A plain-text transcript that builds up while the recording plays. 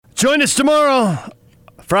Join us tomorrow,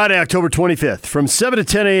 Friday, October 25th, from 7 to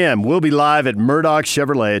 10 a.m. We'll be live at Murdoch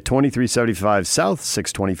Chevrolet at 2375 South,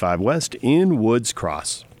 625 West in Woods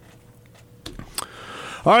Cross.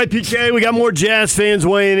 All right, PK, we got more Jazz fans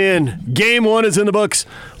weighing in. Game 1 is in the books.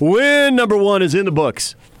 Win number 1 is in the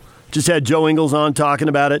books. Just had Joe Ingles on talking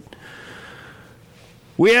about it.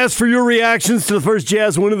 We asked for your reactions to the first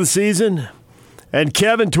Jazz win of the season. And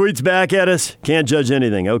Kevin tweets back at us, can't judge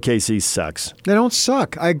anything. OKC sucks. They don't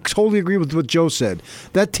suck. I totally agree with what Joe said.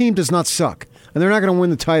 That team does not suck. And they're not going to win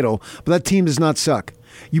the title, but that team does not suck.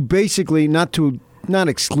 You basically, not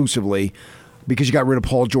exclusively, because you got rid of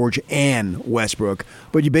Paul George and Westbrook,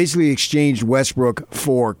 but you basically exchanged Westbrook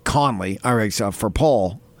for Conley, for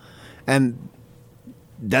Paul. And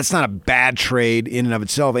that's not a bad trade in and of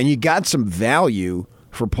itself. And you got some value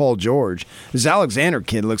for Paul George. This Alexander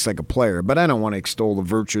kid looks like a player, but I don't want to extol the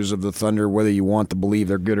virtues of the Thunder. Whether you want to believe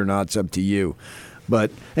they're good or not, it's up to you.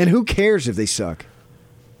 And who cares if they suck?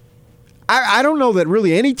 I don't know that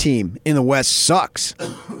really any team in the West sucks.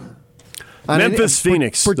 Memphis,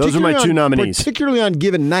 Phoenix. Those are my two nominees. Particularly on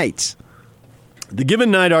given nights. The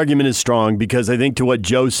given night argument is strong because I think to what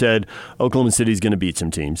Joe said, Oklahoma City is going to beat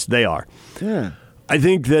some teams. They are. Yeah. I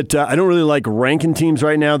think that I don't really like ranking teams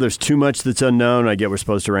right now. There's too much that's unknown. I get we're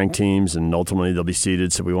supposed to rank teams, and ultimately they'll be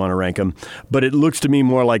seeded, so we want to rank them. But it looks to me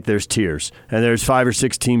more like there's tiers, and there's 5 or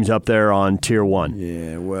 6 teams up there on tier 1.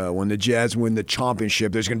 Yeah, well, when the Jazz win the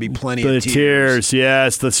championship, there's going to be plenty of tiers. The tiers,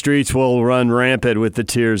 yes. The streets will run rampant with the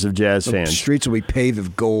tiers of Jazz fans. The streets will be paved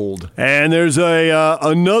with gold. And there's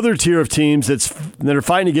another tier of teams that are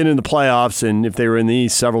fighting to get into the playoffs, and if they were in the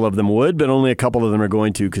East, several of them would, but only a couple of them are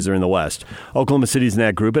going to because they're in the West. Oklahoma City's in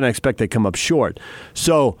that group, and I expect they come up short.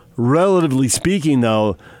 So, relatively speaking,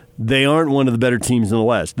 though, they aren't one of the better teams in the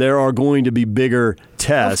West. There are going to be bigger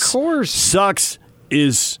tests. Of course. Sucks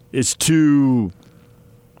is too,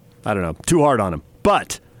 too hard on them.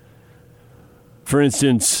 But, for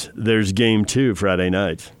instance, there's Game 2 Friday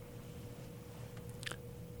night.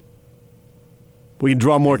 We can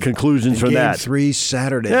draw more conclusions from that. Game 3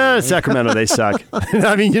 Saturday. Yeah, Sacramento, they suck.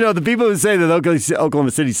 I mean, the people who say that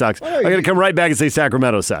Oklahoma City sucks are going to come right back and say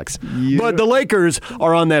Sacramento sucks. Yeah. But the Lakers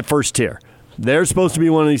are on that first tier. They're supposed to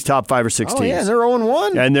be one of these top 5 or 6 teams. Oh, yeah, they're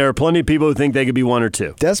 0-1. And there are plenty of people who think they could be 1 or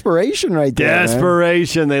 2. Desperation right there.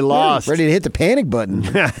 Desperation. Man. They lost. Ready to hit the panic button.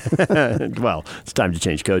 Well, it's time to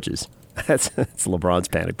change coaches. That's LeBron's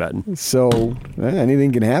panic button. So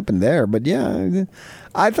anything can happen there. But, yeah,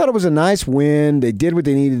 I thought it was a nice win. They did what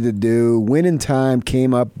they needed to do. Win in time,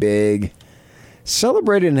 came up big.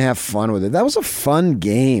 Celebrated and have fun with it. That was a fun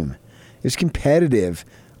game. It was competitive.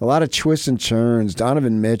 A lot of twists and turns.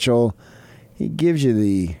 Donovan Mitchell, he gives you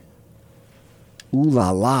the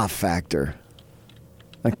ooh-la-la factor.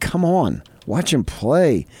 Like, come on. Watch him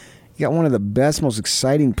play. You got one of the best, most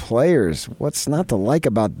exciting players. What's not to like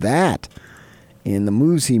about that? And the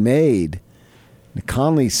moves he made.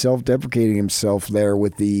 Conley self-deprecating himself there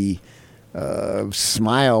with the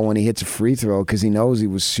smile when he hits a free throw because he knows he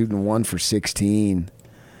was shooting 1 for 16.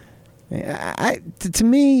 To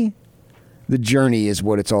me, the journey is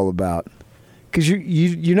what it's all about. Because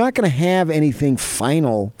you're not going to have anything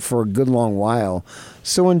final for a good long while.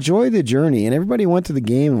 So enjoy the journey. And everybody went to the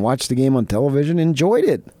game and watched the game on television, enjoyed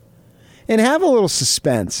it. And have a little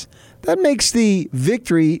suspense. That makes the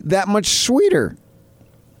victory that much sweeter.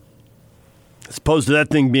 As opposed to that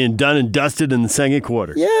thing being done and dusted in the second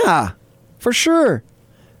quarter. Yeah, for sure.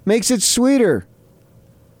 Makes it sweeter.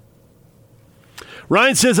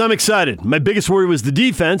 Ryan says, I'm excited. My biggest worry was the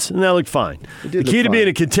defense, and that looked fine. The key to being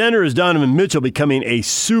a contender is Donovan Mitchell becoming a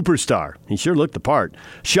superstar. He sure looked the part.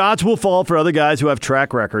 Shots will fall for other guys who have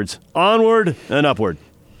track records. Onward and upward.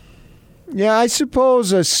 Yeah, I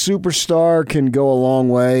suppose a superstar can go a long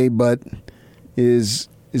way, but is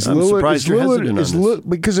Lillard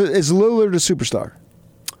because is Lillard a superstar?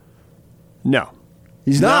 No,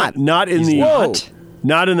 he's not. Not in the. What?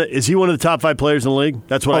 Not in the. Is he one of the top 5 players in the league?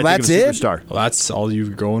 That's what I think of a superstar. Well, that's all you're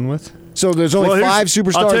going with? So there's only 5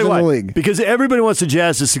 superstars in the league. Because everybody wants the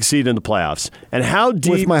Jazz to succeed in the playoffs. And how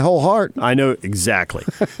deep... With my whole heart. I know, exactly.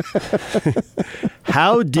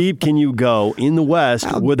 How deep can you go in the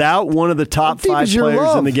West without one of the top 5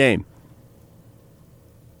 players in the game?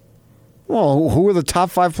 Well, who are the top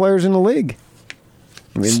 5 players in the league?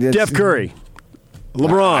 I mean, Steph Curry.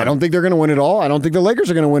 LeBron. I don't think they're going to win it all. I don't think the Lakers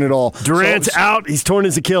are going to win it all. Durant's out. He's torn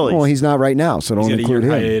his Achilles. Well, he's not right now, so don't include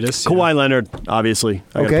him. Kawhi Leonard, obviously.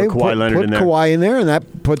 Okay, put Kawhi Leonard in there. Put Kawhi in there, and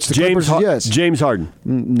that puts the Clippers, yes. James Harden.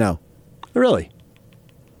 No. Really?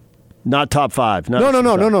 Not top 5.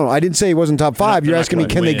 No. I didn't say he wasn't top 5. You're asking me,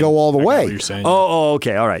 can they go all the way?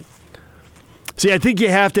 Okay, all right. See, I think you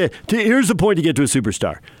have to. Here's the point to get to a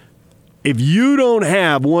superstar. if you don't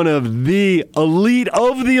have one of the elite,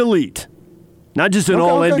 not just an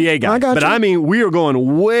all-NBA guy, but I mean, we are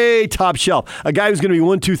going way top shelf. A guy who's going to be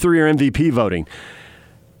 1, 2, 3 or MVP voting.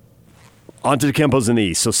 Antetokounmpo's in the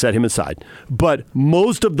East, so set him aside. But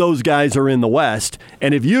most of those guys are in the West,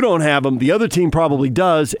 and if you don't have them, the other team probably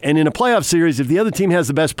does. And in a playoff series, if the other team has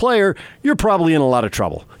the best player, you're probably in a lot of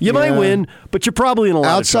trouble. You might win, but you're probably in a lot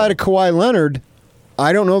of trouble. Outside of Kawhi Leonard,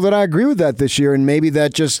 I don't know that I agree with that this year, and maybe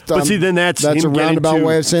that just but see, then that's a roundabout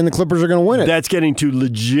way of saying the Clippers are going to win it. That's getting to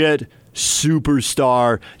legit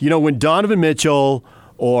superstar. You know, when Donovan Mitchell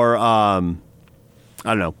or I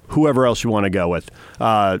don't know, whoever else you want to go with,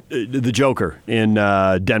 the Joker in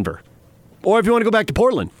Denver. Or if you want to go back to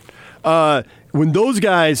Portland. When those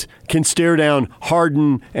guys can stare down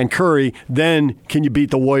Harden and Curry, then can you beat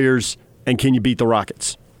the Warriors and can you beat the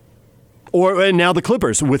Rockets? And now the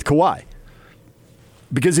Clippers with Kawhi.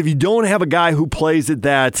 Because if you don't have a guy who plays at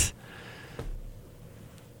that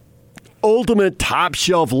ultimate top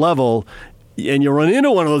shelf level, and you run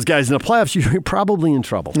into one of those guys in the playoffs, you're probably in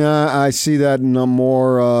trouble. I see that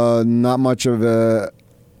more, not much of a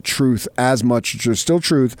truth, as much, still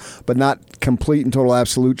truth, but not complete and total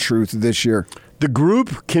absolute truth this year. The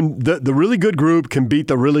group the really good group can beat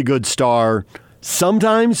the really good star.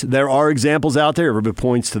 Sometimes there are examples out there. Everybody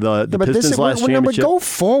points to the Pistons last championship. But go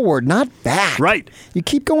forward, not back. Right. You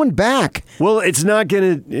keep going back. Well, it's not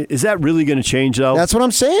going to – is that really going to change, though? That's what I'm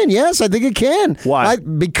saying. Yes, I think it can. Why?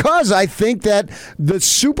 Because I think that the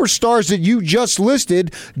superstars that you just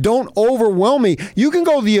listed don't overwhelm me. You can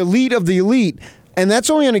go the elite of the elite, and that's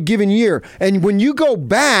only on a given year. And when you go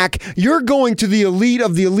back, you're going to the elite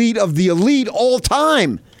of the elite of the elite all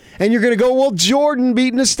time. And you're going to go, well, Jordan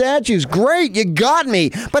beating the statues. Great, you got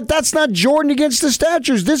me. But that's not Jordan against the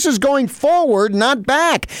statues. This is going forward, not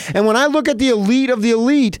back. And when I look at the elite of the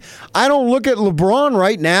elite, I don't look at LeBron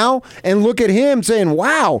right now and look at him saying,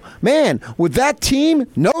 wow, man, with that team,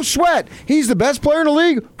 no sweat. He's the best player in the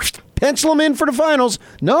league. Pencil him in for the finals.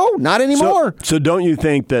 No, not anymore. So don't you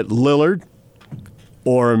think that Lillard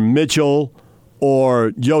or Mitchell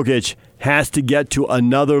or Jokic has to get to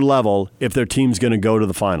another level if their team's going to go to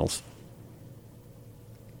the finals?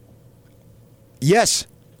 Yes.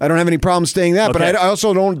 I don't have any problem saying that, okay. But I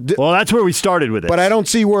also don't... Well, that's where we started with it. But I don't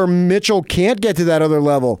see where Mitchell can't get to that other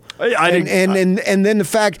level. And then the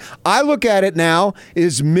fact, I look at it now,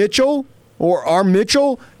 is Mitchell, or are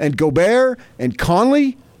Mitchell and Gobert and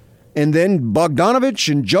Conley, and then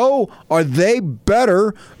Bogdanovich and Joe, are they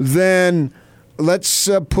better than, let's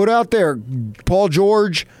put out there, Paul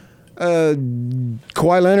George,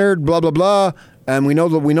 Kawhi Leonard, blah, blah, blah, and we know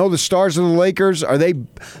the stars of the Lakers, are they...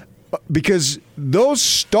 Because those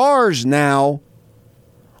stars now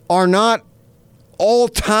are not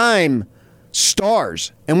all-time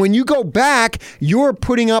stars. And when you go back, you're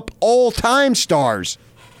putting up all-time stars.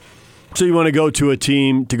 So you want to go to a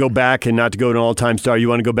team to go back and not to go to an all-time star. You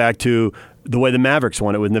want to go back to the way the Mavericks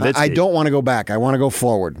won it with Nowitzki. I don't want to go back. I want to go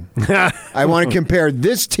forward. I want to compare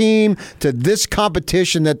this team to this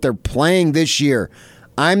competition that they're playing this year.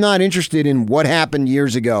 I'm not interested in what happened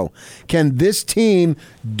years ago. Can this team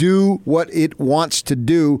do what it wants to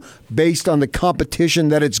do based on the competition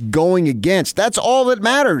that it's going against? That's all that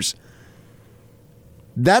matters.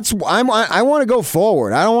 I want to go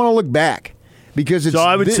forward. I don't want to look back because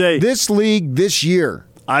it's say this league this year.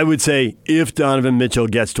 I would say if Donovan Mitchell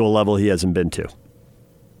gets to a level he hasn't been to.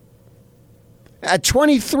 At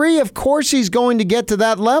 23, of course he's going to get to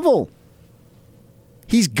that level.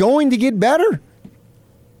 He's going to get better.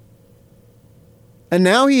 And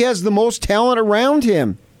now he has the most talent around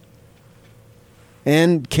him.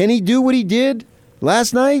 And can he do what he did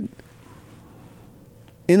last night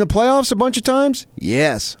in the playoffs a bunch of times?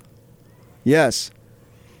 Yes. Yes.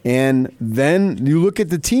 And then you look at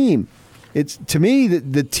the team. It's to me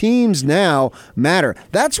the teams now matter.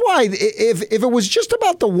 That's why if it was just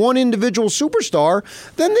about the one individual superstar,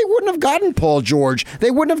 then they wouldn't have gotten Paul George. They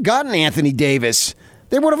wouldn't have gotten Anthony Davis.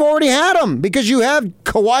 They would have already had him because you have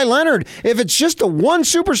Kawhi Leonard. If it's just the one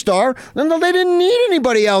superstar, then they didn't need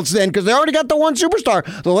anybody else then because they already got the one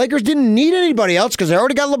superstar. The Lakers didn't need anybody else because they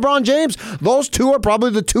already got LeBron James. Those two are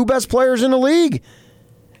probably the two best players in the league.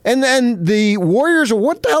 And then the Warriors,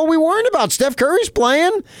 what the hell are we worrying about? Steph Curry's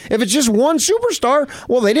playing. If it's just one superstar,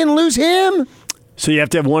 well, they didn't lose him. So you have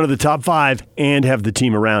to have one of the top five and have the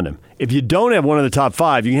team around him. If you don't have one of the top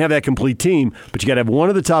five, you can have that complete team, but you got to have one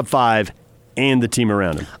of the top five and the team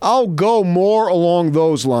around him. I'll go more along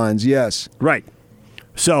those lines, yes. Right.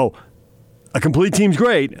 So a complete team's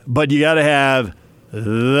great, but you got to have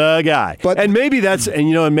the guy. And maybe that's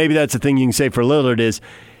the thing you can say for Lillard is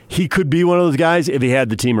he could be one of those guys if he had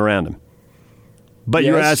the team around him. But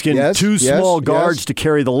you're asking two small guards to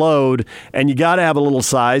carry the load, and you got to have a little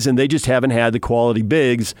size, and they just haven't had the quality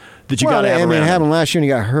bigs that you got to have around. I mean, having last year and he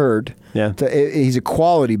got hurt. Yeah. He's a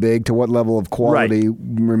quality big. To what level of quality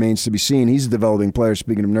remains to be seen. He's a developing player,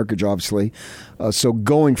 speaking of Nurkic, obviously. So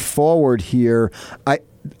going forward here,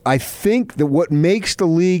 I think that what makes the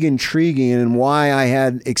league intriguing and why I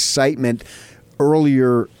had excitement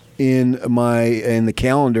earlier in the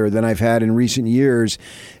calendar than I've had in recent years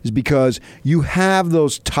is because you have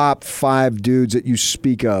those top 5 dudes that you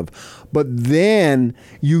speak of, but then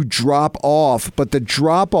you drop off, but the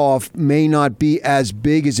drop off may not be as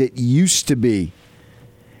big as it used to be.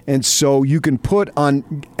 And so you can put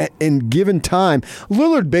on, in given time,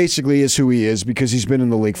 Lillard basically is who he is because he's been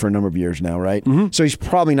in the league for a number of years now, right? Mm-hmm. So he's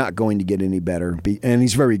probably not going to get any better, and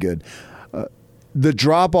he's very good. The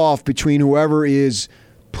drop off between whoever is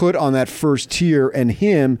put on that first tier and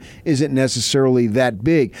him isn't necessarily that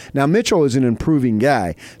big. Now, Mitchell is an improving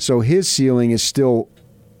guy, so his ceiling is still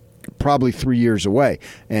probably 3 years away,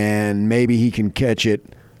 and maybe he can catch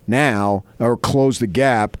it now or close the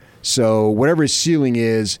gap. So whatever his ceiling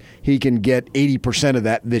is, he can get 80% of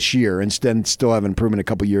that this year and then still have improvement a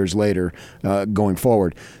couple years later going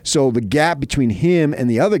forward. So the gap between him and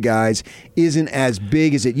the other guys isn't as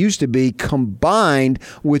big as it used to be, combined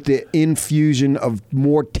with the infusion of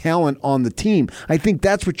more talent on the team. I think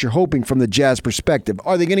that's what you're hoping from the Jazz perspective.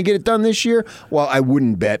 Are they going to get it done this year? Well, I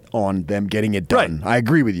wouldn't bet on them getting it done. Right. I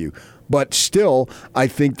agree with you. But still, I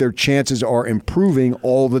think their chances are improving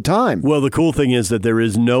all the time. Well, the cool thing is that there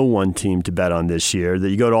is no one team to bet on this year. That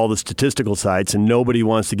you go to all the statistical sites, and nobody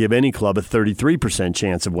wants to give any club a 33%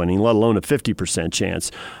 chance of winning, let alone a 50%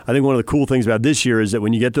 chance. I think one of the cool things about this year is that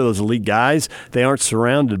when you get to those elite guys, they aren't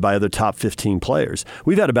surrounded by other top 15 players.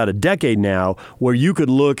 We've had about a decade now where you could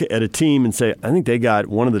look at a team and say, I think they got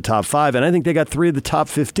one of the top 5, and I think they got 3 of the top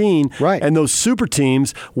 15. Right. And those super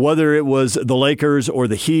teams, whether it was the Lakers or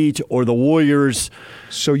the Heat or the Warriors.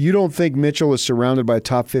 So you don't think Mitchell is surrounded by a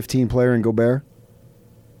top 15 player in Gobert?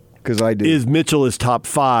 Because I do. If Mitchell is top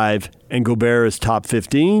 5 and Gobert is top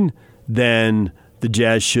 15, then the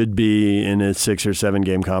Jazz should be in a 6 or 7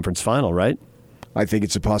 game conference final, right? I think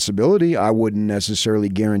it's a possibility. I wouldn't necessarily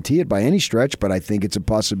guarantee it by any stretch, but I think it's a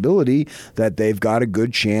possibility that they've got a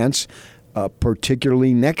good chance.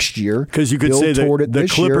 Particularly next year, because you could say that the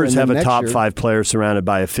Clippers have a top 5 player surrounded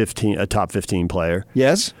by a top 15 player.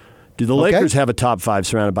 Yes. Do the Lakers have a top 5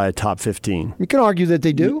 surrounded by a top 15? You can argue that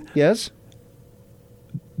they do. Yes.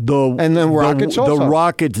 And then Rockets also. The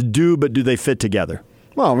Rockets do, but do they fit together?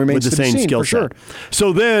 Well, it remains with the to be same seen, skill for sure. set.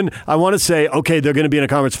 So then I want to say, okay, they're going to be in a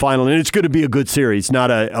conference final, and it's going to be a good series,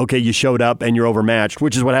 not okay, you showed up and you're overmatched,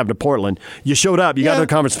 which is what happened to Portland. You showed up, you got to the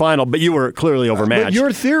conference final, but you were clearly overmatched. But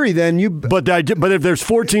your theory then, But if there's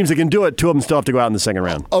 4 teams that can do it, 2 of them still have to go out in the second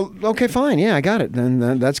round. Oh, okay, fine. Yeah, I got it.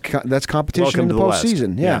 Then that's competition Welcome in the to postseason.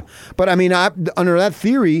 West. Yeah. But I mean, under that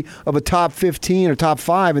theory of a top 15 or top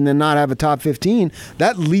 5 and then not have a top 15,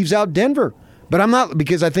 that leaves out Denver. But I'm not,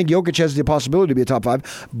 because I think Jokic has the possibility to be a top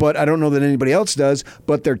 5, but I don't know that anybody else does.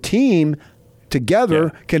 But their team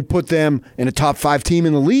together can put them in a top 5 team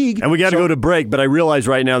in the league. And we got to go to break, but I realize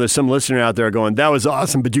right now there's some listener out there going, that was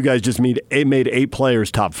awesome, but you guys just made 8 players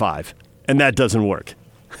top 5. And that doesn't work.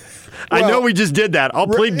 Well, I know we just did that. I'll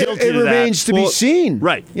plead guilty to that. It remains to be seen.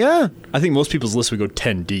 Right. Yeah. I think most people's list would go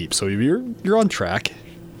 10 deep, so you're on track.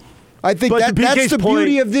 I think that's the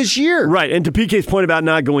beauty of this year. Right, and to PK's point about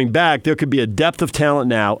not going back, there could be a depth of talent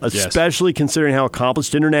now, especially considering how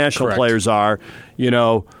accomplished international players are. You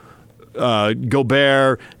know,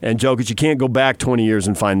 Gobert and Jokic, you can't go back 20 years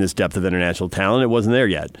and find this depth of international talent. It wasn't there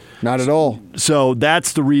yet. Not at all. So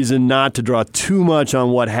that's the reason not to draw too much on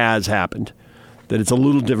what has happened. That it's a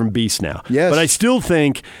little different beast now. Yes. But I still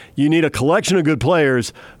think you need a collection of good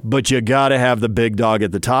players, but you got to have the big dog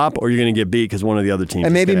at the top, or you're going to get beat because one of the other teams.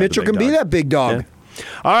 And maybe Mitchell can be that big dog. Yeah.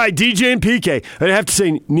 All right, DJ and PK. I have to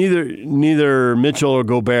say, neither Mitchell or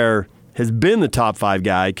Gobert has been the top 5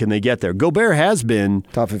 guy. Can they get there? Gobert has been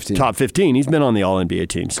top 15. Top 15. He's been on the All-NBA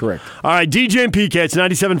teams. Correct. All right, DJ and PK. It's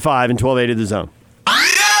 97.5 and 1280 The Zone.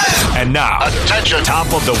 And now, attention,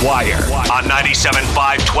 top of the wire on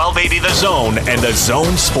 97.5, 1280 The Zone and the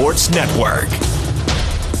Zone Sports Network.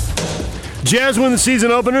 Jazz win the season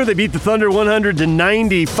opener. They beat the Thunder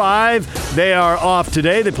 100-95. They are off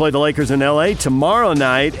today. They play the Lakers in L.A. tomorrow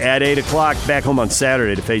night at 8 o'clock, back home on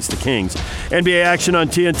Saturday to face the Kings. NBA action on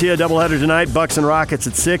TNT, a doubleheader tonight. Bucks and Rockets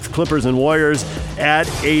at 6, Clippers and Warriors at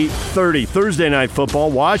 8:30. Thursday night football,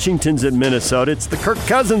 Washington's at Minnesota. It's the Kirk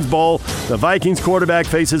Cousins Bowl. The Vikings quarterback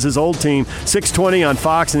faces his old team. 6:20 on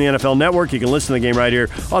Fox and the NFL Network. You can listen to the game right here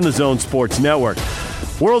on the Zone Sports Network.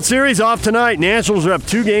 World Series off tonight. Nationals are up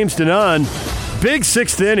 2-0. Big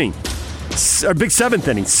seventh inning.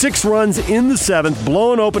 6 runs in the 7th,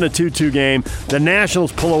 blowing open a 2-2 game. The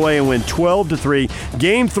Nationals pull away and win 12-3.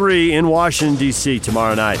 Game 3 in Washington, D.C.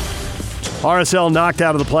 tomorrow night. RSL knocked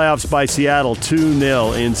out of the playoffs by Seattle,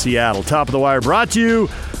 2-0 in Seattle. Top of the wire brought to you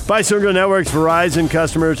by Syringa Networks. Verizon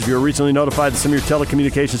customers, if you were recently notified that some of your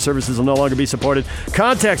telecommunications services will no longer be supported,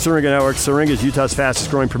 contact Syringa Networks. Syringa is Utah's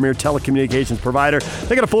fastest-growing premier telecommunications provider.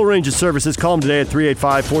 They got a full range of services. Call them today at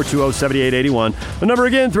 385-420-7881. The number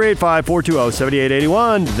again,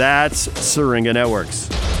 385-420-7881. That's Syringa Networks.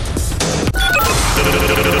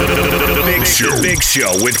 The Big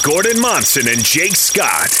Show with Gordon Monson and Jake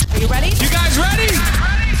Scott. Are you ready? You guys ready?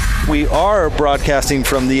 We are broadcasting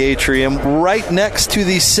from the atrium right next to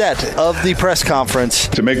the set of the press conference.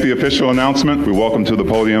 To make the official announcement, we welcome to the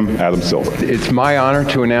podium Adam Silver. It's my honor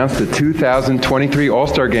to announce the 2023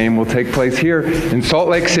 All-Star Game will take place here in Salt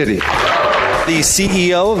Lake City. The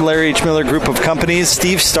CEO of Larry H. Miller Group of Companies,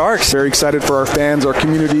 Steve Starks. Very excited for our fans, our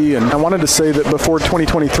community, and I wanted to say that before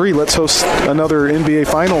 2023, let's host another NBA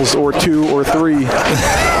Finals or 2 or 3.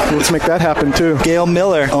 Let's make that happen, too. Gail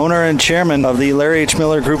Miller, owner and chairman of the Larry H.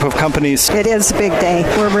 Miller Group of Companies. It is a big day.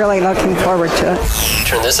 We're really looking forward to it.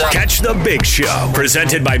 Turn this up. Catch The Big Show,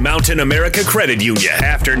 presented by Mountain America Credit Union.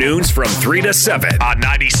 Afternoons from 3 to 7 on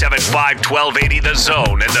 97.5 1280 The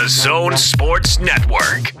Zone and the Zone Sports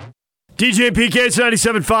Network. DJ PK's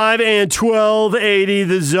 97.5 and 1280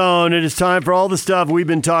 The Zone. It is time for all the stuff we've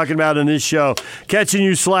been talking about in this show. Catching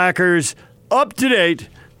you slackers up to date.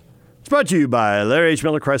 It's brought to you by Larry H.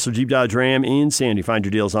 Miller, Chrysler, Jeep, Dodge, Ram in Sandy. Find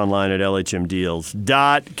your deals online at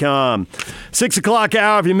LHMdeals.com. 6 o'clock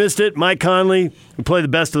hour, if you missed it, Mike Conley. We played the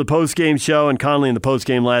best of the post-game show, and Conley in the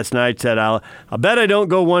post-game last night said, I'll bet I don't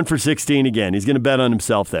go 1 for 16 again. He's going to bet on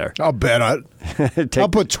himself there. I'll bet on it. I'll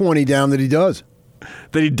put 20 down that he does.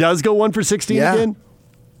 That he does go 1 for 16 yeah. again?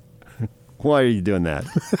 Why are you doing that?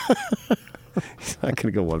 He's not going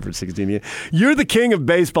to go 1 for 16 again. You're the king of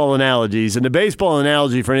baseball analogies, and the baseball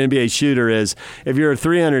analogy for an NBA shooter is if you're a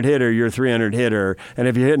 300 hitter, you're a 300 hitter, and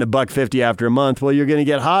if you're hitting $150 after a month, well, you're going to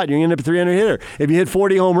get hot, and you're going to end up a 300 hitter. If you hit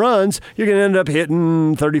 40 home runs, you're going to end up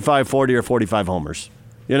hitting 35, 40, or 45 homers.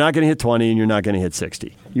 You're not going to hit 20, and you're not going to hit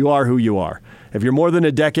 60. You are who you are. If you're more than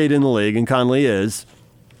a decade in the league, and Conley is,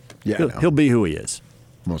 he'll be who he is.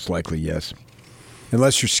 Most likely, yes.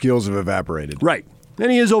 Unless your skills have evaporated. Right.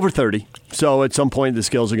 And he is over 30. So at some point, the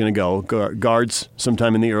skills are going to go. Guards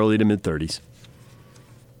sometime in the early to mid-30s.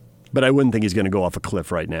 But I wouldn't think he's going to go off a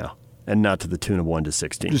cliff right now. And not to the tune of 1 to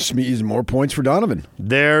 16. Just means more points for Donovan.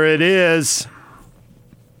 There it is.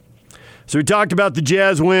 So we talked about the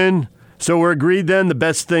Jazz win. So we're agreed then the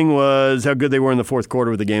best thing was how good they were in the fourth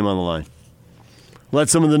quarter with the game on the line. Let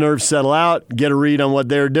some of the nerves settle out, get a read on what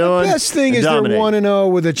they're doing. The best thing is dominate. they're 1-0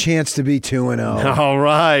 with a chance to be 2-0. All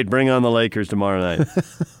right. Bring on the Lakers tomorrow night.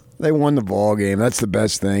 They won the ball game. That's the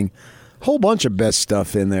best thing. Whole bunch of best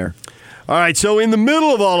stuff in there. All right, so in the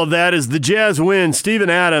middle of all of that is the Jazz win. Steven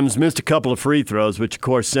Adams missed a couple of free throws, which, of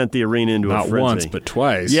course, sent the arena into a frenzy. Not once, but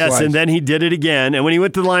twice. Yes, twice. And then he did it again. And when he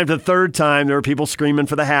went to the line for the third time, there were people screaming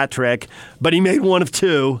for the hat trick, but he made one of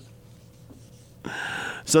 2.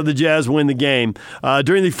 So the Jazz win the game.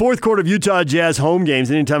 During the fourth quarter of Utah Jazz home games,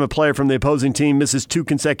 anytime a player from the opposing team misses 2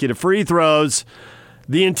 consecutive free throws,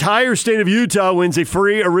 the entire state of Utah wins a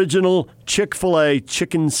free original Chick-fil-A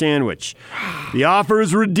chicken sandwich. The offer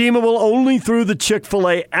is redeemable only through the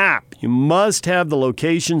Chick-fil-A app. You must have the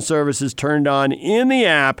location services turned on in the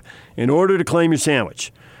app in order to claim your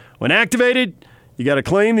sandwich. When activated, you got to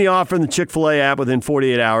claim the offer in the Chick-fil-A app within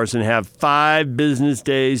 48 hours and have 5 business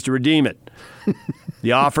days to redeem it.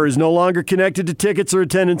 The offer is no longer connected to tickets or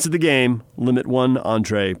attendance at the game. Limit 1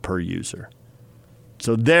 entree per user.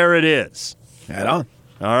 So there it is. Head on.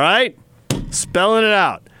 All right? Spelling it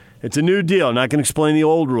out. It's a new deal. I'm not going to explain the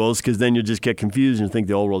old rules because then you'll just get confused and think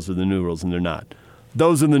the old rules are the new rules, and they're not.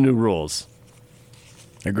 Those are the new rules.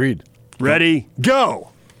 Agreed. Ready? Go!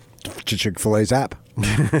 Chick-fil-A's app.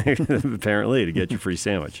 Apparently, to get your free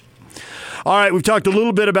sandwich. All right, we've talked a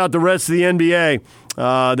little bit about the rest of the NBA.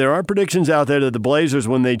 There are predictions out there that the Blazers,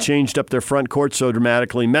 when they changed up their front court so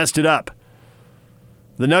dramatically, messed it up.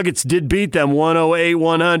 The Nuggets did beat them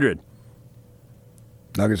 108-100.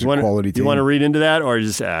 Nuggets are a quality team. You want to read into that, or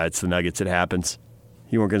just, it's the Nuggets, it happens?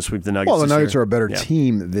 You weren't going to sweep the Nuggets Well, the this Nuggets year. are a better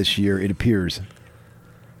team this year, it appears.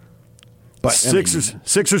 But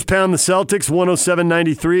Sixers pound the Celtics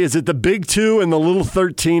 107-93. Is it the big 2 and the little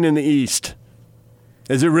 13 in the East?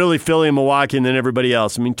 Is it really Philly and Milwaukee and then everybody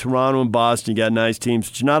else? I mean, Toronto and Boston, you got nice teams,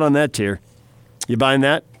 but you're not on that tier. You buying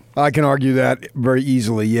that? I can argue that very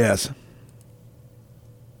easily, yes.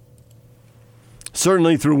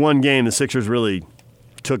 Certainly through one game, the Sixers really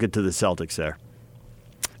took it to the Celtics there.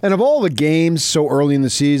 And of all the games so early in the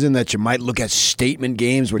season that you might look at statement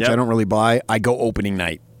games, which I don't really buy, I go opening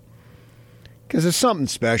night. Because there's something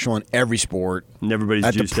special in every sport And everybody's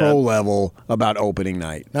at the juiced pro up. level about opening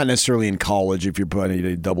night. Not necessarily in college if you're putting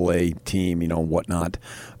a AA team, whatnot.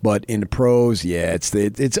 But in the pros,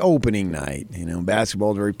 it's opening night.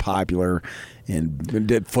 Basketball is very popular,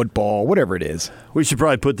 and football, whatever it is. We should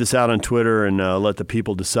probably put this out on Twitter and let the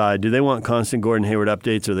people decide. Do they want constant Gordon Hayward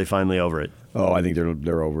updates, or are they finally over it? Oh, I think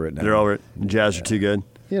they're over it now. They're over it. The Jazz are too good.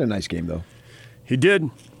 He had a nice game, though. He did.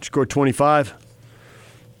 Scored 25.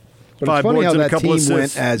 But 5 it's funny boards how and a that couple team went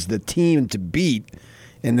assists. as the team to beat,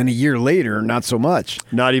 and then a year later, not so much.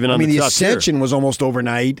 Not even on the the top tier. ascension was almost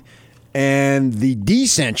overnight, and the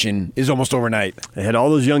descension is almost overnight. They had all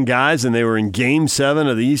those young guys, and they were in Game 7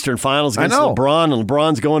 of the Eastern Finals against I know. LeBron, and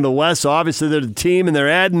LeBron's going to the West, so obviously they're the team, and they're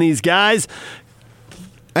adding these guys.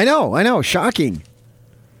 I know. Shocking.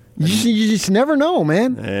 You just never know,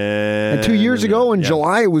 man. And 2 years ago in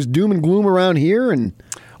July, it was doom and gloom around here, and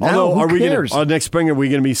now, Although, who cares? next spring, are we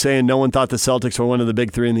going to be saying no one thought the Celtics were one of the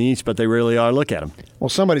big three in the East, but they really are? Look at them. Well,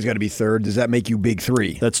 somebody's got to be third. Does that make you big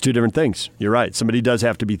three? That's two different things. You're right. Somebody does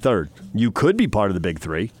have to be third. You could be part of the big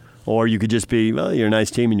three, or you could just be, well, you're a nice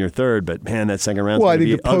team and you're third, but man, that second round's Well, I going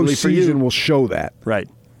to think be the ugly for you. postseason will show that. Right.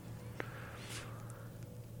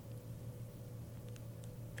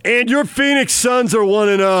 And your Phoenix Suns are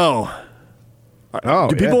 1-0. Oh,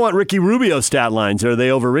 Do people want Ricky Rubio stat lines, or are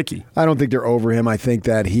they over Ricky? I don't think they're over him. I think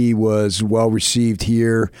that he was well received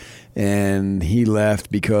here, and he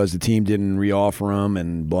left because the team didn't reoffer him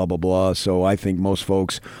and blah, blah, blah. So I think most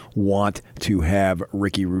folks want to have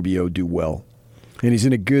Ricky Rubio do well. And he's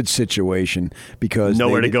in a good situation because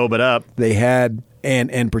Nowhere to go but up. They had,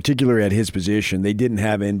 and particularly at his position, they didn't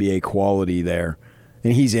have NBA quality there.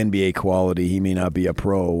 And he's NBA quality. He may not be a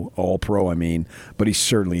pro, all-pro, but he's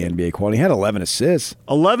certainly NBA quality. He had 11 assists.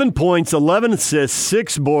 11 points, 11 assists,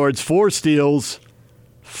 6 boards, 4 steals,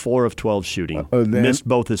 4 of 12 shooting. Missed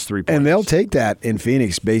both his 3 points. And they'll take that in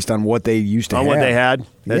Phoenix based on what they used to have. On what they had.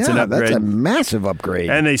 That's an upgrade. That's a massive upgrade.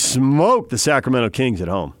 And they smoked the Sacramento Kings at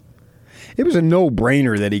home. It was a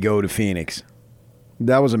no-brainer that he go to Phoenix.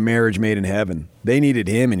 That was a marriage made in heaven. They needed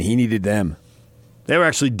him, and he needed them. They were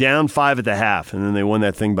actually down 5 at the half, and then they won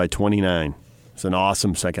that thing by 29. It's an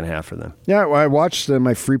awesome second half for them. Yeah, I watched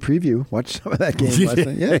my free preview. Watched some of that game last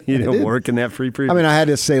night. Yeah, you I didn't did. work in that free preview. I had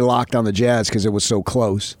to say locked on the Jazz because it was so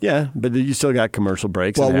close. Yeah, but you still got commercial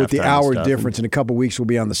breaks. Well, and with the halftime and hour stuff. difference, in a couple weeks we'll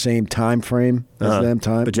be on the same time frame as them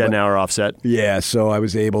time. But you had an hour offset. Yeah, so I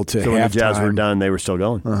was able to. So when the Jazz were done, they were still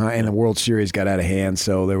going. And the World Series got out of hand,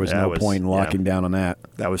 so there was no point in locking down on that.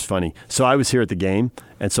 That was funny. So I was here at the game,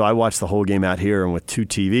 and so I watched the whole game out here and with 2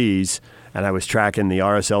 TVs, and I was tracking the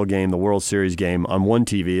RSL game, the World Series game on one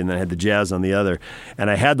TV, and then I had the Jazz on the other. And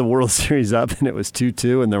I had the World Series up, and it was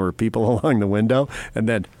 2-2, and there were people along the window, and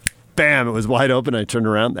then bam, it was wide open. I turned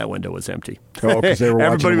around, that window was empty. Oh, because they were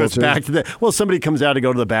watching Everybody the was World back to the. Well, somebody comes out to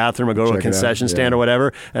go to the bathroom or go to a Check it out, concession stand yeah. or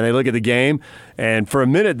whatever, and they look at the game, and for a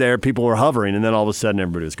minute there, people were hovering, and then all of a sudden,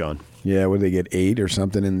 everybody was gone. Yeah, what did they get, 8 or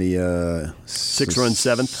something in the 6-run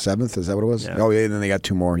 7th? 7th, is that what it was? Yeah. Oh, yeah, and then they got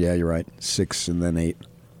 2 more. Yeah, you're right. 6 and then 8.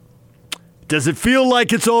 Does it feel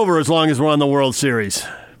like it's over as long as we're on the World Series?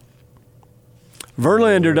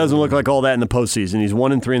 Verlander doesn't look like all that in the postseason. He's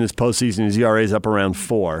 1-3 in this postseason. His ERA is up around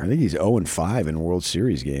 4. I think he's 0-5 in World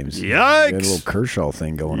Series games. Yikes! He had a little Kershaw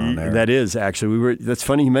thing going on there. That is actually That's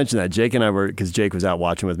funny you mentioned that. Jake and I were, because Jake was out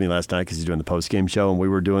watching with me last night because he's doing the post-game show, and we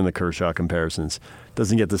were doing the Kershaw comparisons.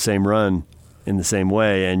 Doesn't get the same run in the same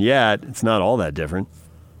way, and yet it's not all that different.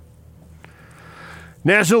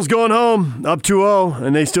 Nationals going home, up 2-0,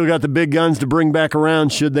 and they still got the big guns to bring back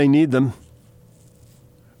around should they need them.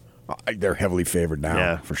 They're heavily favored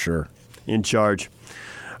now, for sure. In charge.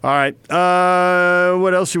 All right.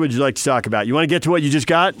 What else would you like to talk about? You want to get to what you just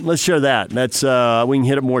got? Let's share that. That's we can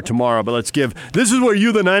hit it more tomorrow, but let's give. This is where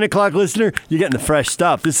you, the 9 o'clock listener, you're getting the fresh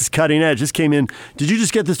stuff. This is cutting edge. This came in. Did you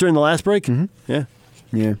just get this during the last break? Mm-hmm. Yeah.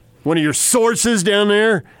 Yeah. One of your sources down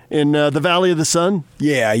there in the Valley of the Sun?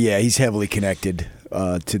 Yeah. He's heavily connected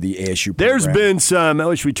to the ASU program. There's been some,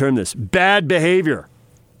 how should we term this? Bad behavior.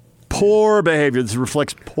 Poor behavior. This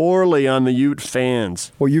reflects poorly on the Ute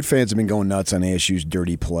fans. Well, Ute fans have been going nuts on ASU's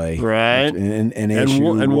dirty play. Right. And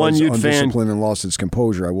ASU and one was Ute fan undisciplined and lost its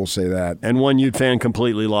composure, I will say that. And one Ute fan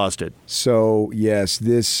completely lost it. So, yes,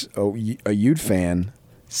 a Ute fan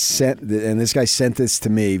sent, and this guy sent this to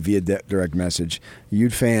me via direct message. A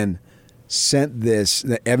Ute fan sent this,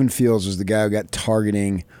 that Evan Fields was the guy who got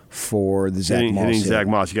targeting for the Zach Moss. Hitting Zach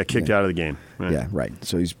Moss. He got kicked out of the game. Right. Yeah, right.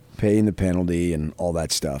 So he's paying the penalty and all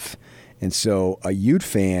that stuff. And so a Ute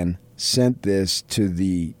fan sent this to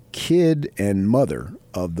the kid and mother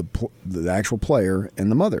of the actual player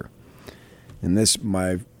and the mother. And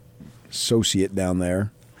my associate down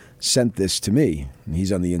there sent this to me. And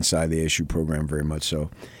he's on the inside of the ASU program very much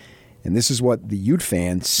so. And this is what the Ute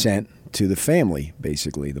fan sent to the family,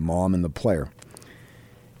 basically, the mom and the player.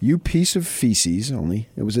 You piece of feces, only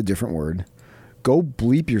it was a different word. Go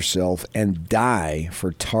bleep yourself and die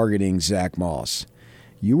for targeting Zach Moss.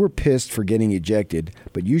 You were pissed for getting ejected,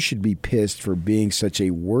 but you should be pissed for being such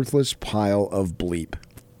a worthless pile of bleep.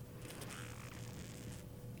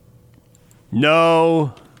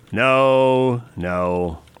 No. No.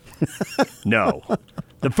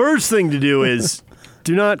 The first thing to do is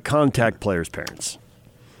do not contact players' parents.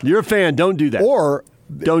 You're a fan, don't do that. Or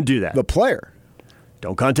don't do that. The player.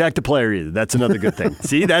 Don't contact the player either. That's another good thing.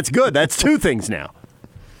 See, that's good. That's two things now.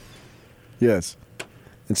 Yes.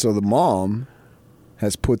 And so the mom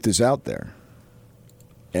has put this out there.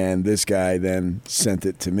 And this guy then sent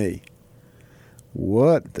it to me.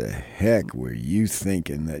 What the heck were you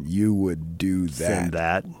thinking that you would do that? Send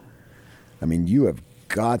that. I mean, you have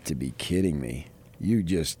got to be kidding me.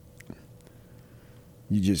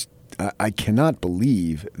 I cannot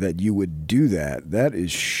believe that you would do that. That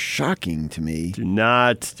is shocking to me. Do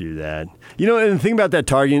not do that. You know, and the thing about that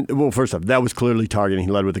targeting, well, first off, that was clearly targeting.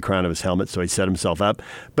 He led with the crown of his helmet, so he set himself up.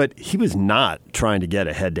 But he was not trying to get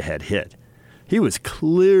a head-to-head hit. He was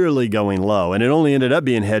clearly going low, and it only ended up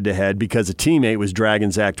being head-to-head because a teammate was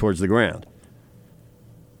dragging Zach towards the ground.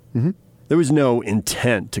 Mm-hmm. There was no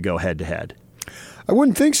intent to go head-to-head. I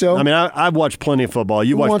wouldn't think so. I mean, I've watched plenty of football.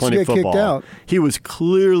 You watched plenty of football. Kicked out? He was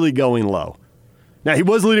clearly going low. Now, he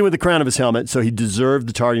was leading with the crown of his helmet, so he deserved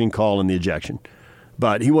the targeting call and the ejection.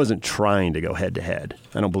 But he wasn't trying to go head-to-head.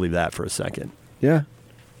 I don't believe that for a second. Yeah.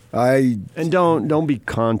 And don't be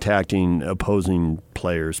contacting opposing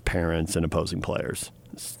players' parents and opposing players.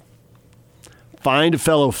 Find a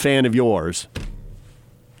fellow fan of yours,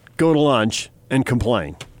 go to lunch, and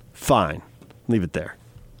complain. Fine. Leave it there.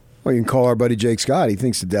 Well, you can call our buddy Jake Scott. He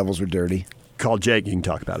thinks the Devils were dirty. Call Jake. You can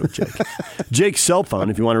talk about it with Jake. Jake's cell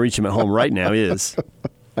phone, if you want to reach him at home right now, is...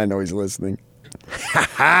 I know he's listening.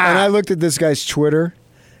 And I looked at this guy's Twitter,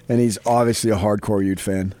 and he's obviously a hardcore Ute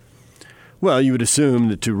fan. Well, you would assume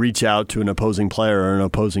that to reach out to an opposing player or an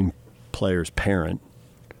opposing player's parent,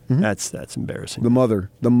 that's embarrassing.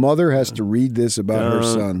 The mother has to read this about her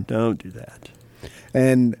son. Don't do that.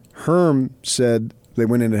 And Herm said they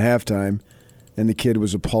went in at halftime, and the kid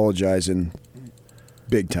was apologizing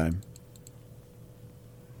big time.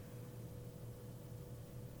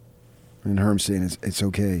 And Herm saying it's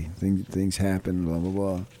okay, things happen, blah blah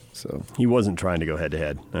blah. So he wasn't trying to go head to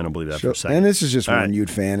head. I don't believe that for a second. And this is just All one right. Ute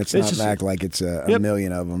fan. It's not act like it's a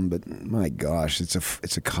million of them, but my gosh,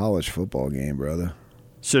 it's a college football game, brother.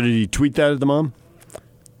 So did he tweet that at the mom?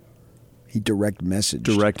 He direct messaged.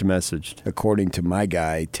 Direct messaged. According to my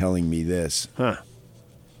guy telling me this. Huh.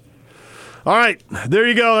 All right, there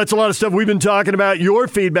you go. That's a lot of stuff we've been talking about. Your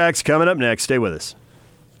feedback's coming up next. Stay with us.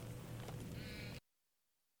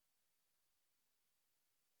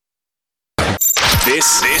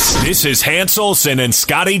 This is Hans Olsen and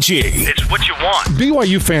Scotty G. It's what you want.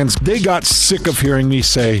 BYU fans, they got sick of hearing me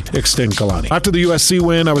say extend Kalani. After the USC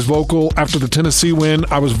win, I was vocal. After the Tennessee win,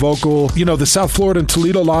 I was vocal. You know, the South Florida and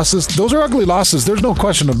Toledo losses, those are ugly losses. There's no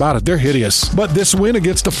question about it. They're hideous. But this win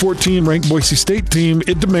against the 14th-ranked Boise State team,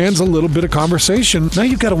 it demands a little bit of conversation. Now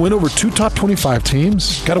you've got to win over 2 top 25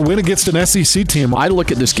 teams. Got to win against an SEC team. I look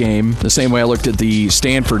at this game the same way I looked at the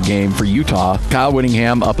Stanford game for Utah. Kyle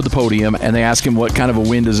Whittingham up at the podium, and they asked him what kind of a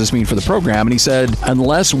win does this mean for the program, and he said,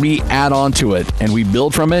 unless we add on to it and we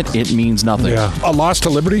build from it, it means nothing. Yeah. A loss to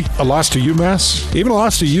Liberty, a loss to UMass, even a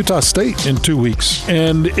loss to Utah State in 2 weeks.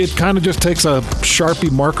 And it kind of just takes a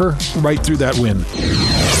Sharpie marker right through that win.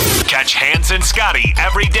 Catch Hans and Scotty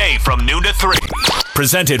every day from noon to 3.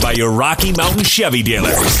 Presented by your Rocky Mountain Chevy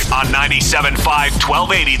dealers on 97.5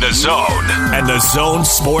 1280 The Zone and The Zone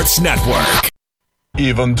Sports Network.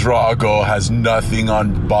 Ivan Drago has nothing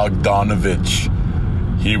on Bogdanovich.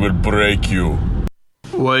 He will break you.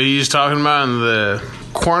 What he's talking about in the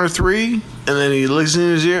corner three, and then he looks in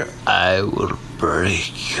his ear, I will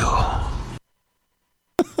break you.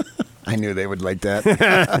 I knew they would like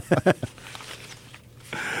that.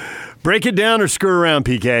 Break it down or screw around,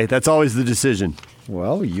 PK. That's always the decision.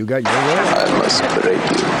 Well, you got your way. I must break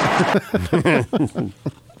you.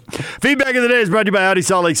 Feedback of the day is brought to you by Audi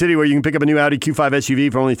Salt Lake City, where you can pick up a new Audi Q5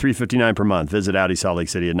 SUV for only $359 per month. Visit Audi Salt Lake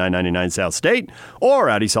City at 999 South State or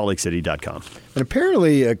AudiSaltLakeCity.com. And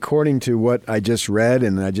apparently, according to what I just read,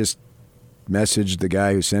 and I just messaged the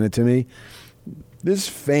guy who sent it to me, this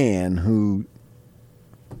fan who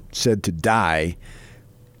said to die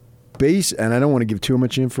and I don't want to give too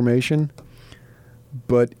much information,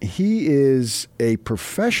 but he is a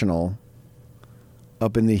professional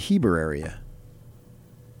up in the Heber area.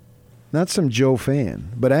 Not some Joe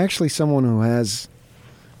fan, but actually someone who has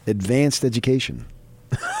advanced education.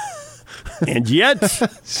 And yet,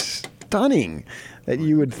 stunning that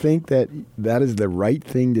you would think that is the right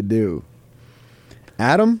thing to do.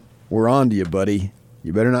 Adam, we're on to you, buddy.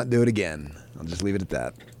 You better not do it again. I'll just leave it at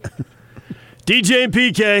that. DJ and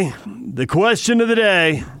PK, the question of the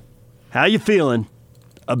day, how you feeling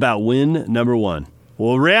about win number 1?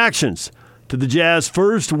 Well, reactions to the Jazz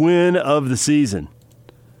first win of the season.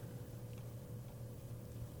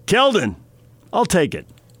 Keldon, I'll take it.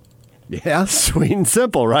 Yeah. Sweet and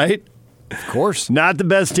simple, right? Of course. Not the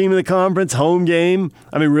best team in the conference, home game.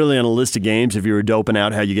 I mean, really on a list of games, if you were doping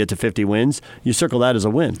out how you get to 50 wins, you circle that as a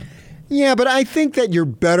win. Yeah, but I think that you're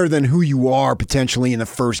better than who you are potentially in the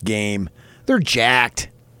first game. They're jacked.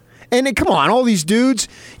 And come on, all these dudes,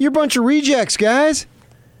 you're a bunch of rejects, guys.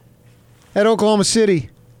 At Oklahoma City.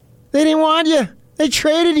 They didn't want you. They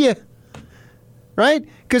traded you. Right?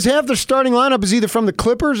 Because half their starting lineup is either from the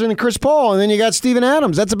Clippers and Chris Paul, and then you got Steven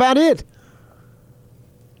Adams. That's about it.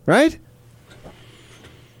 Right?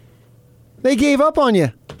 They gave up on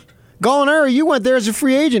you. Gallinari, you went there as a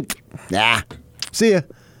free agent. Nah. See ya.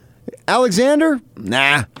 Alexander?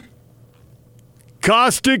 Nah.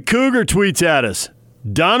 Caustic Cougar tweets at us.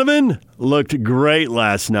 Donovan looked great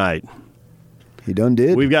last night. He done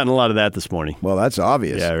did. We've gotten a lot of that this morning. Well, that's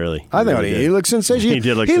obvious. Yeah, really. I think he looked sensational. He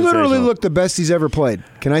did look sensational. He literally sensational. looked the best he's ever played.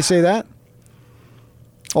 Can I say that?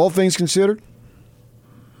 All things considered?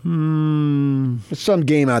 There's some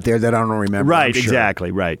game out there that I don't remember. Right, exactly,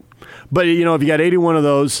 right. But, if you got 81 of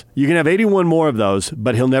those, you can have 81 more of those,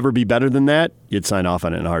 but he'll never be better than that. You'd sign off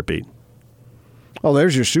on it in a heartbeat. Oh,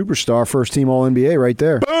 there's your superstar, first-team All-NBA right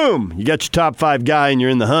there. Boom! You got your top 5 guy, and you're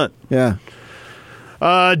in the hunt. Yeah.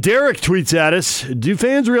 Derek tweets at us, do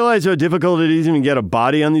fans realize how difficult it is to even get a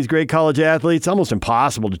body on these great college athletes? It's almost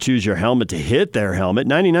impossible to choose your helmet to hit their helmet.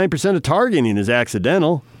 99% of targeting is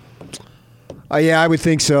accidental. Yeah, I would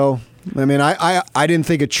think so. I mean, I didn't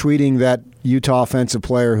think of tweeting that Utah offensive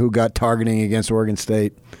player who got targeting against Oregon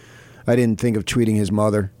State. I didn't think of tweeting his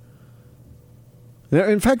mother.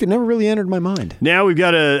 In fact, it never really entered my mind. Now we've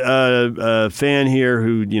got a fan here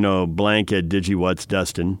who, blank at DigiWhat's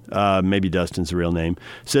Dustin. Maybe Dustin's the real name.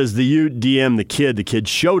 Says the Ute DM'd the kid. The kid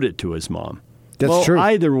showed it to his mom. That's true.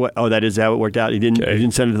 Either way. Oh, that is how it worked out? He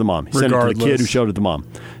didn't send it to the mom. He sent it to the kid who showed it to the mom.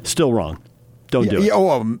 Still wrong. Don't do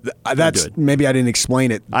it. Maybe I didn't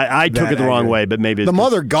explain it. I took it the wrong way, but maybe the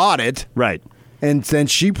mother got it. Right. And then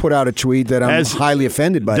she put out a tweet that I'm highly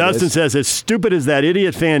offended by. Dustin says, as stupid as that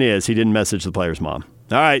idiot fan is, he didn't message the player's mom.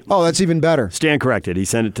 All right. Oh, that's even better. Stand corrected. He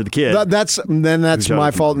sent it to the kid. That's my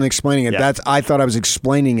fault in explaining it. Yeah. I thought I was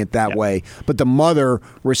explaining it that way, but the mother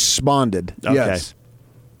responded. Okay. Yes.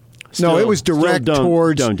 No, it was direct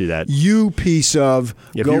towards don't do that. You piece of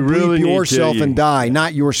if go you really bleep yourself to, and die.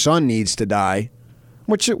 Not your son needs to die.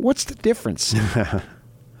 What's the difference?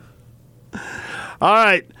 All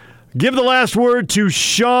right. Give the last word to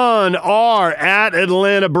Sean R. at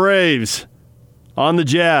Atlanta Braves on the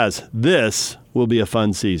Jazz. This will be a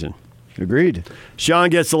fun season. Agreed. Sean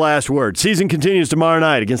gets the last word. Season continues tomorrow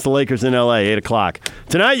night against the Lakers in L.A., 8 o'clock.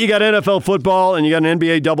 Tonight you got NFL football and you got an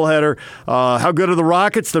NBA doubleheader. How good are the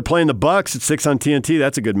Rockets? They're playing the Bucks at 6 on TNT.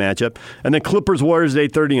 That's a good matchup. And then Clippers-Warriors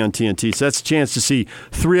at 8:30 on TNT. So that's a chance to see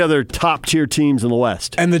 3 other top-tier teams in the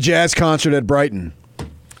West. And the Jazz concert at Brighton.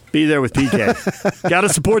 Be there with PK. Got to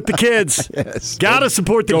support the kids. Yes. Got to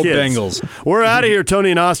support the kids. Go Bengals. We're out of here.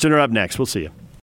 Tony and Austin are up next. We'll see you.